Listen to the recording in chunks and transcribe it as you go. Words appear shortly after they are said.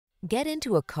Get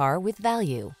into a car with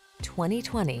value.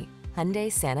 2020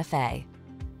 Hyundai Santa Fe.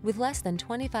 With less than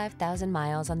 25,000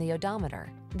 miles on the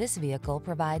odometer, this vehicle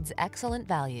provides excellent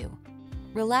value.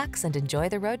 Relax and enjoy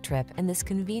the road trip in this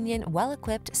convenient,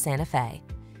 well-equipped Santa Fe.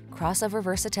 Crossover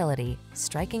versatility,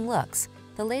 striking looks,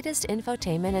 the latest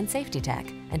infotainment and safety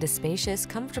tech, and a spacious,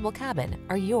 comfortable cabin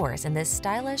are yours in this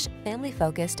stylish,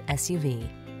 family-focused SUV.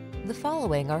 The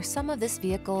following are some of this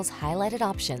vehicle's highlighted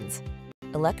options: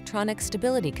 electronic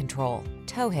stability control,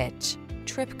 tow hitch,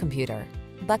 trip computer,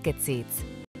 bucket seats,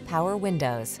 power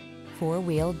windows,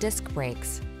 four-wheel disc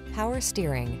brakes, power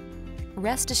steering.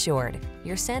 Rest assured,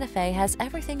 your Santa Fe has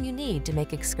everything you need to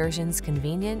make excursions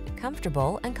convenient,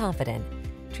 comfortable, and confident.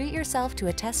 Treat yourself to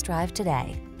a test drive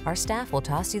today. Our staff will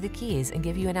toss you the keys and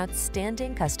give you an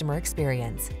outstanding customer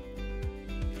experience.